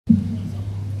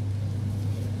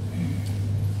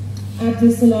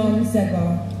Abdusalam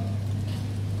Seba,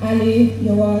 Ali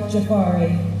Yawad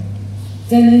Jafari,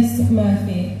 Dennis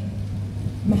Murphy,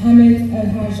 Mohammed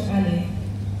El-Haj Ali,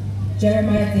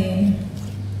 Jeremiah Dean,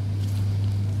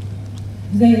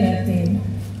 Zainab Dean,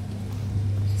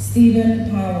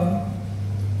 Stephen Power,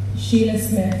 Sheila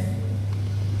Smith,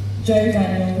 Joe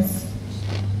Daniels,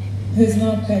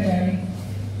 Husnad Begum,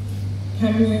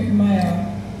 Kamru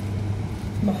Maya,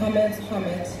 Mohammed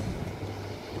Hamid,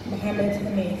 Mohammed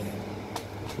Hanif,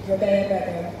 Rabea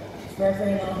Begum, forever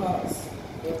in our hearts.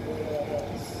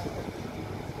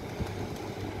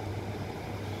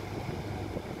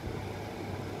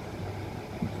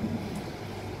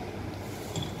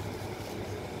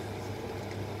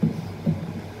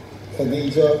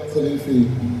 Khadija Khalifi,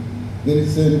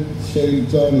 Vincent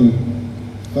Shejani,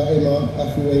 Fatima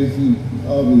Afirezi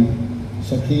Abi,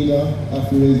 Shakina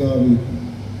Afirezi Abi,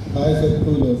 Isaac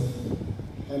Poulos,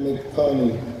 Hamid Khani,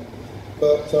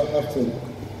 Berkshire Hafton,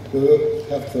 Baruch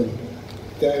Hafton,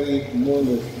 Gary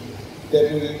Morley,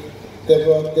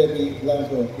 Deborah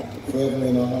Lamper, forever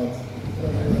in our hearts.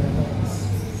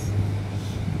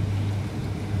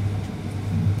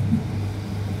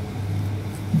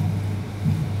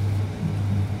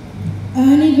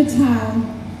 Ernie Vital,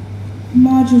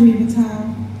 Marjorie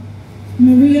Vital,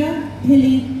 Maria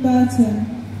Hilly Burton,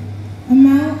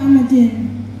 Amal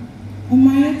Ahmadin,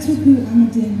 Amaya Tuku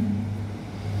Ahmadin,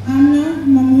 Amna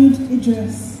Mahmood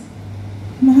Idris,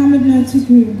 Mohammed Nur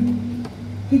Tuku,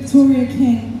 Victoria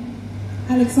King,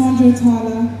 Alexandra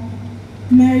Tala,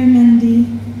 Mary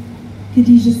Mendy,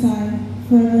 Khadija Sai,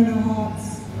 forever in our hearts.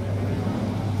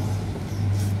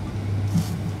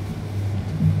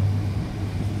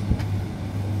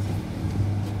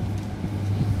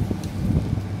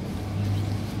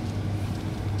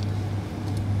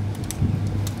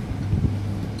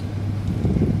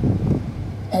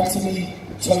 Anthony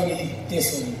Tony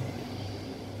Disson,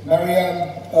 Mariam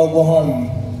El-Wahari,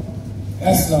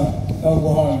 Esna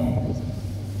El-Wahari,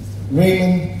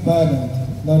 Raymond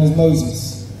Bernard, known as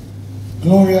Moses,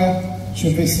 Gloria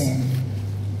Trevisan,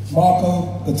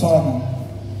 Marco Gattani,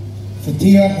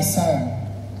 Fatia Hassan,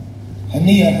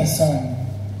 Hania Hassan,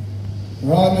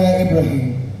 Rania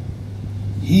Ibrahim,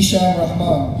 Hisham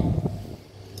Rahman,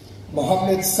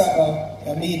 Mohammed Sa'a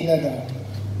Hamid Neda,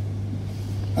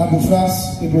 Abu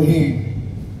Fras Ibrahim,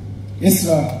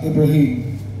 Isra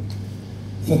Ibrahim,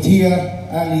 Fatia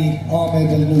Ali Ahmed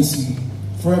Al-Nusi,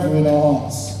 forever in our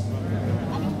hearts.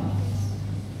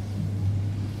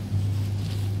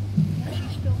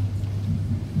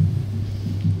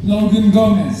 Logan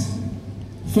Gomez,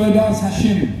 Ferdaz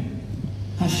Hashim,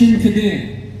 Hashim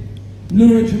Kadir,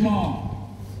 Nura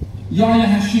Jamal, Yahya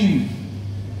Hashim,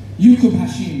 Yukub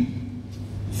Hashim,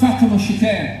 Fatima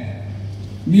Shakir,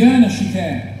 Miana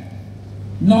Shakir,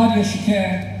 Nadia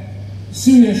Shakir,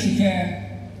 Surya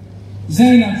Shakir,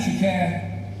 Zainab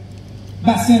Shakir,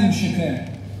 Bassem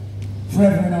Shakir,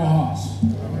 forever in our hearts.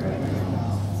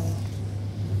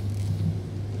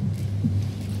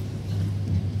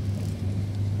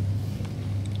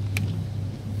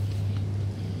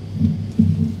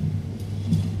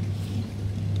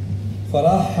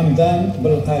 فرح حمدان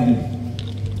بالقادي،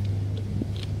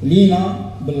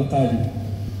 لينا بالقادي،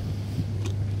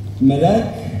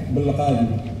 ملاك بالقادي،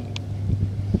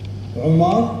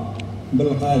 عمر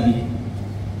بالقادي،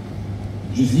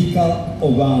 جوزيكا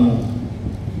أوبانو،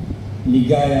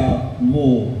 لقايا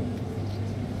مو،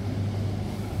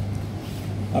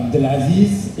 عبد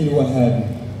العزيز الوهابي،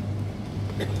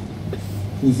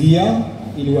 فوزية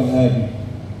الوهابي،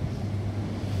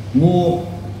 نور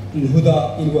الهدى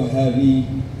الوهابي,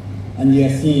 and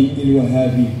Yasin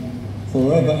الوهابي,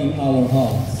 forever in our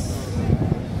hearts.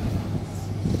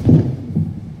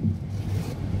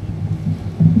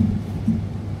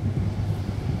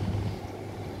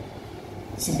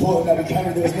 It's important that we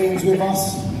carry those names with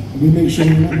us, and we make sure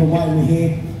we remember why we're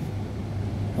here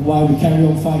and why we carry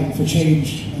on fighting for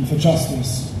change and for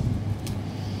justice.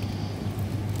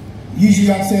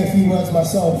 Usually I'd say a few words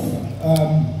myself.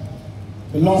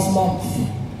 But last month,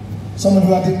 someone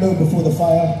who I didn't know before the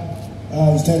fire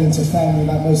was turned into family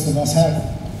like most of us have.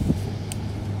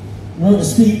 Wrote a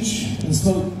speech and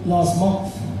spoke last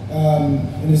month, and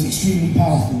it was extremely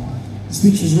powerful. The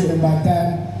speech was written by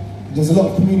Dan. He does a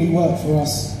lot of community work for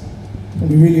us, and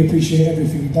we really appreciate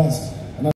everything he does.